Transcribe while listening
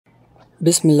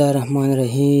بسم اللہ الرحمن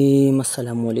الرحیم۔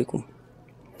 السلام علیکم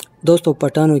دوستو،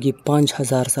 پٹھانوں کی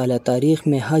 5000 سالہ تاریخ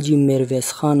میں حاجی mirwais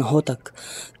خان ہوتک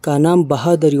کا نام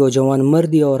بہادری و جوان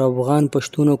مردی اور افغان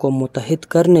پشتونوں کو متحد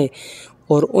کرنے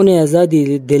اور انہیں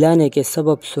آزادی دلانے کے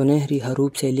سبب سنہری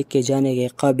حروف سے لکھے جانے کے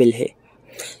قابل ہے،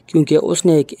 کیونکہ اس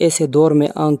نے ایک ایسے دور میں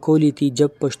آنکھ کھولی تھی جب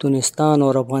پشتونستان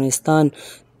اور افغانستان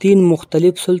 3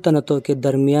 مختلف سلطنتوں کے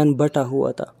درمیان بٹا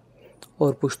ہوا تھا،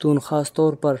 اور پشتون خاص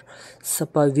طور پر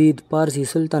صفوید پارسی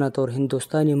سلطنت اور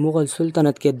ہندوستانی مغل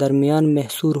سلطنت کے درمیان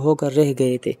محصور ہو کر رہ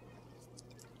گئے تھے۔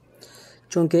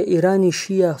 چونکہ ایرانی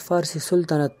شیعہ فارسی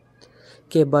سلطنت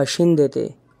کے باشندے تھے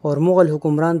اور مغل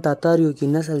حکمران تاتاریوں کی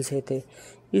نسل سے تھے،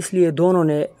 اس لیے دونوں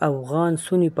نے افغان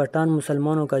سنی پٹھان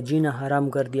مسلمانوں کا جینا حرام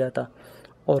کر دیا تھا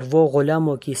اور وہ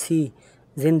غلاموں کی سی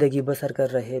زندگی بسر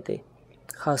کر رہے تھے۔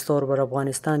 خاص طور پر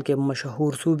افغانستان کے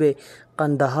مشہور صوبے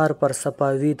قندہار پر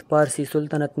صفوید پارسی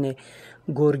سلطنت نے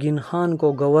گورگین خان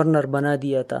کو گورنر بنا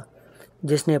دیا تھا،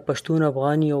 جس نے پشتون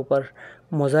افغانیوں پر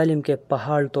مظالم کے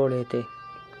پہاڑ توڑے تھے۔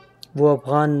 وہ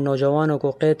افغان نوجوانوں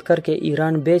کو قید کر کے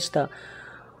ایران بھیجتا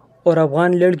اور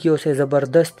افغان لڑکیوں سے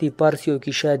زبردستی پارسیوں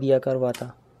کی شادیاں کرواتا۔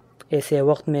 ایسے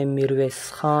وقت میں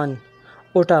mirwais خان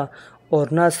اٹھا اور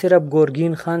نہ صرف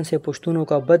گورگین خان سے پشتونوں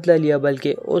کا بدلہ لیا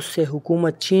بلکہ اس سے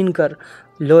حکومت چھین کر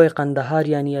لوئے قندہار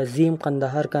یعنی عظیم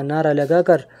قندہار کا نعرہ لگا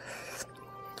کر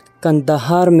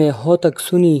قندہار میں ہوتک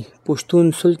سنی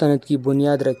پشتون سلطنت کی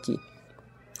بنیاد رکھی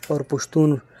اور پشتون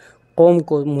قوم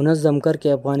کو منظم کر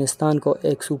کے افغانستان کو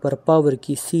ایک سپر پاور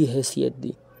کی سی حیثیت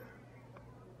دی،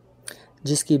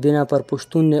 جس کی بنا پر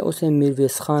پشتون نے اسے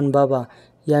mirwais خان بابا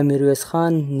یا mirwais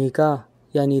خان نکاح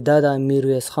یعنی دادا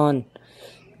mirwais Khan,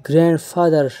 grand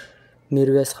father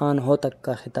mirwais Khan ہوتک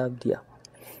کا خطاب دیا،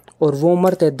 اور وہ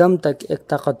مرتے دم تک ایک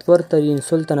طاقتور ترین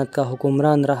سلطنت کا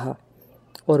حکمران رہا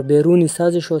اور بیرونی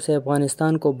سازشوں سے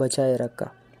افغانستان کو بچائے رکھا۔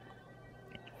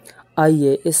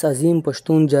 آئیے اس عظیم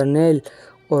پشتون جرنیل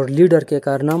اور لیڈر کے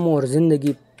کارناموں اور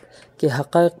زندگی کے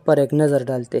حقائق پر ایک نظر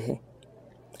ڈالتے ہیں۔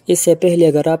 اس سے پہلے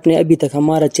اگر آپ نے ابھی تک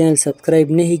ہمارا چینل سبسکرائب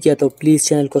نہیں کیا تو پلیز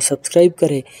چینل کو سبسکرائب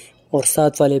کریں اور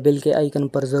ساتھ والے بیل کے آئیکن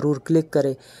پر ضرور کلک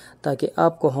کریں تاکہ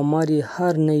آپ کو ہماری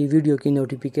ہر نئی ویڈیو کی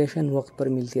نوٹیفیکیشن وقت پر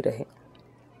ملتی رہے۔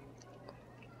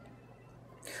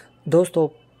 دوستو،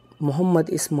 محمد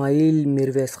اسماعیل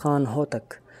mirwais خان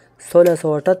ہوتک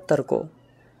 1673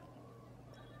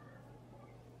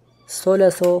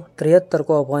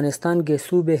 کو افغانستان کے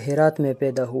صوبے ہرات میں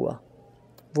پیدا ہوا۔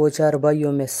 وہ 4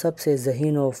 بھائیوں میں سب سے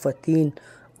ذہین و فطن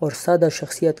اور سادہ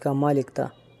شخصیت کا مالک تھا۔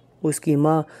 اس کی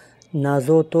ماں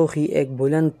نازو توخی ایک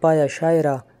بلند پایہ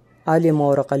شاعرہ، عالمہ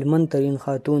اور عقلمند ترین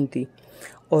خاتون تھی،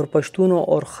 اور پشتونوں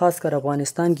اور خاص کر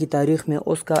افغانستان کی تاریخ میں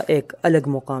اس کا ایک الگ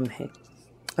مقام ہے۔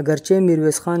 اگرچہ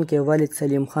mirwais خان کے والد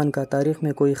سلیم خان کا تاریخ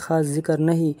میں کوئی خاص ذکر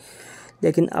نہیں،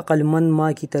 لیکن عقلمند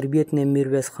ماں کی تربیت نے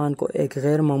mirwais خان کو ایک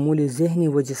غیر معمولی ذہنی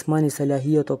و جسمانی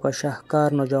صلاحیتوں کا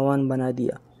شاہکار نوجوان بنا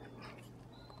دیا۔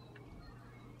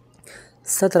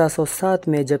 1707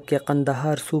 میں جبکہ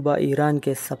قندہار صوبہ ایران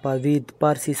کے صفوید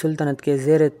پارسی سلطنت کے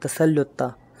زیر تسلط تھا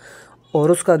اور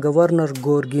اس کا گورنر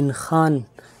گورگین خان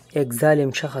ایک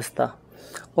ظالم شخص تھا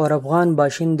اور افغان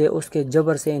باشندے اس کے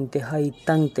جبر سے انتہائی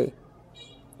تنگ تھے،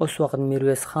 اس وقت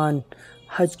mirwais خان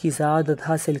حج کی سعادت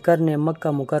حاصل کرنے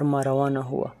مکہ مکرمہ روانہ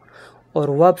ہوا اور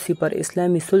واپسی پر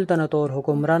اسلامی سلطنتوں اور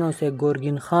حکمرانوں سے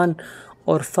گورگین خان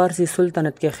اور فارسی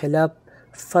سلطنت کے خلاف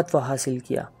فتویٰ حاصل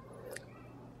کیا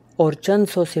اور چند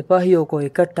سو سپاہیوں کو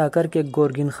اکٹھا کر کے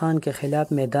گورگین خان کے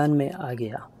خلاف میدان میں آ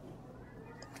گیا۔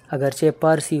 اگرچہ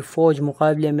پارسی فوج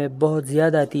مقابلے میں بہت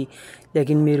زیادہ تھی،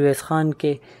 لیکن mirwais خان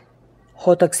کے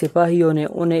ہوتک سپاہیوں نے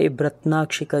انہیں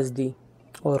عبرتناک شکست دی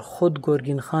اور خود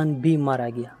گورگین خان بھی مارا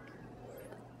گیا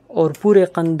اور پورے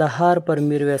قندہار پر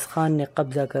mirwais خان نے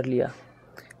قبضہ کر لیا۔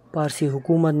 پارسی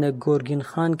حکومت نے گورگین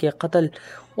خان کے قتل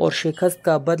اور شکست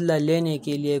کا بدلہ لینے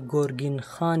کے لیے گورگین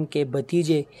خان کے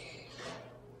بھتیجے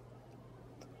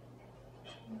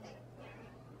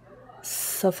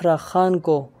صفرا خان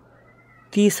کو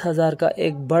 30,000 کا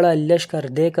ایک بڑا لشکر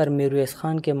دے کر mirwais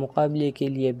خان کے مقابلے کے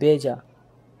لیے بھیجا۔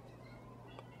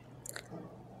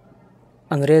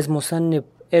 انگریز مصنف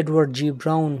ایڈورڈ جی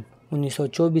براؤن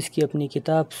 1924 کی اپنی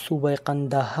کتاب صوبہ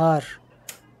قندہار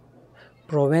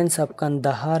پروونس آف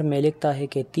قندہار میں لکھتا ہے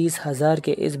کہ 30,000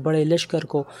 کے اس بڑے لشکر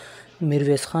کو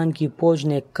mirwais خان کی فوج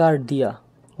نے کاٹ دیا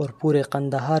اور پورے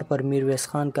قندہار پر mirwais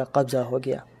خان کا قبضہ ہو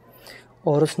گیا،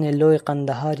 اور اس نے لوئے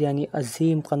قندہار یعنی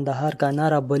عظیم قندہار کا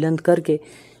نعرہ بلند کر کے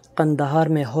قندہار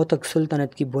میں ہوتک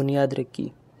سلطنت کی بنیاد رکھی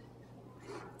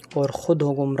اور خود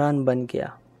حکمران بن گیا۔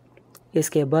 اس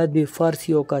کے بعد بھی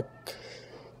فارسیوں کا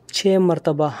 6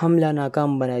 مرتبہ حملہ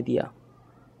ناکام بنا دیا۔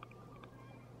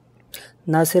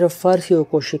 نہ صرف فارسیوں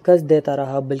کو شکست دیتا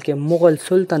رہا بلکہ مغل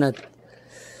سلطنت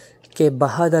کہ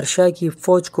بہادر شاہ کی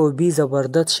فوج کو بھی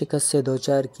زبردست شکست سے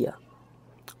دوچار کیا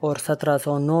اور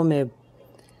 1709 میں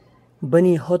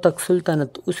بنی ہوتک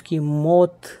سلطنت اس کی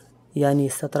موت یعنی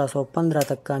 1715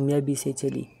 تک کامیابی سے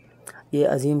چلی۔ یہ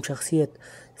عظیم شخصیت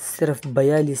صرف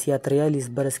 42 یا 43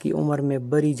 برس کی عمر میں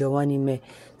بری جوانی میں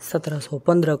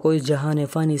 1715 کو اس جہان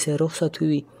فانی سے رخصت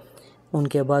ہوئی۔ ان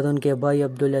کے بعد ان کے بھائی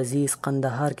عبدالعزیز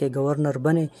قندہار کے گورنر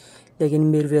بنے، لیکن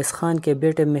میرویس خان کے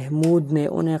بیٹے محمود نے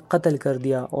انہیں قتل کر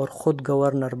دیا اور خود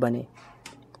گورنر بنے۔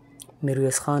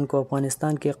 میرویس خان کو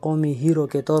افغانستان کے قومی ہیرو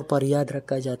کے طور پر یاد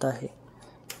رکھا جاتا ہے۔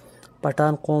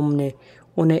 پٹھان قوم نے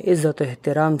انہیں عزت و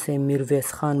احترام سے میرویس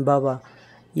خان بابا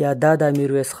یا دادا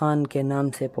میرویس خان کے نام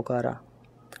سے پکارا۔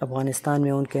 افغانستان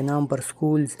میں ان کے نام پر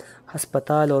سکولز،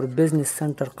 ہسپتال اور بزنس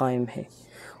سینٹر قائم ہے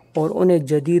اور انہیں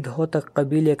جدید ہوتک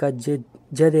قبیلے کا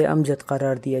جد امجد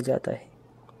قرار دیا جاتا ہے۔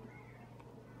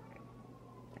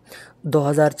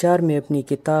 2004 میں اپنی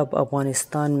کتاب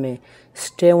افغانستان میں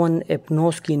سٹیون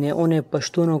ایپنوسکی نے انہیں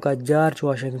پشتونوں کا جارج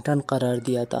واشنگٹن قرار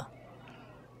دیا تھا۔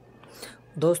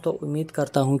 دوستو، امید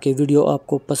کرتا ہوں کہ ویڈیو آپ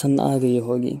کو پسند آ گئی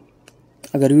ہوگی۔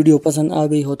 اگر ویڈیو پسند آ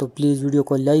گئی ہو تو پلیز ویڈیو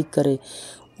کو لائک کریں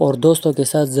اور دوستوں کے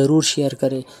ساتھ ضرور شیئر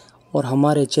کریں اور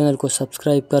ہمارے چینل کو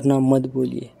سبسکرائب کرنا مت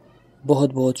بھولیے۔ بہت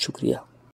بہت شکریہ۔